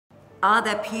Are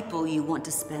there people you want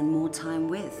to spend more time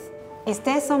with? Is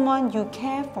there someone you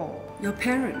care for? Your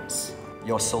parents.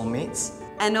 Your soulmates?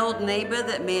 An old neighbor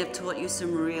that may have taught you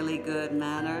some really good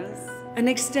manners? An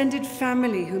extended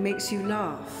family who makes you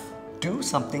laugh. Do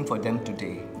something for them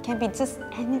today. It can be just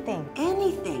anything.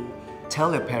 Anything.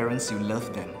 Tell your parents you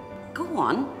love them. Go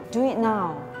on. Do it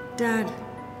now. Dad,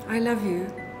 I love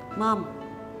you. Mom,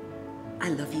 I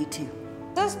love you too.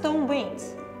 Just don't wait.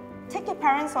 Take your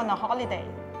parents on a holiday.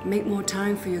 Make more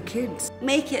time for your kids.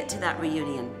 Make it to that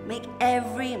reunion. Make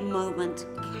every moment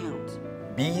count.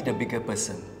 Be the bigger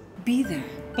person. Be there.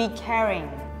 Be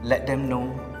caring. Let them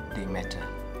know they matter.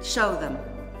 Show them.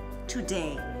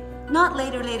 Today. Not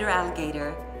later,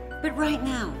 alligator, but right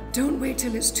now. Don't wait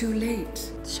till it's too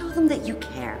late. Show them that you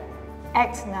care.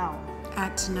 Act now.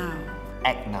 Act now.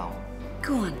 Act now.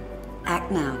 Go on.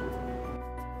 Act now.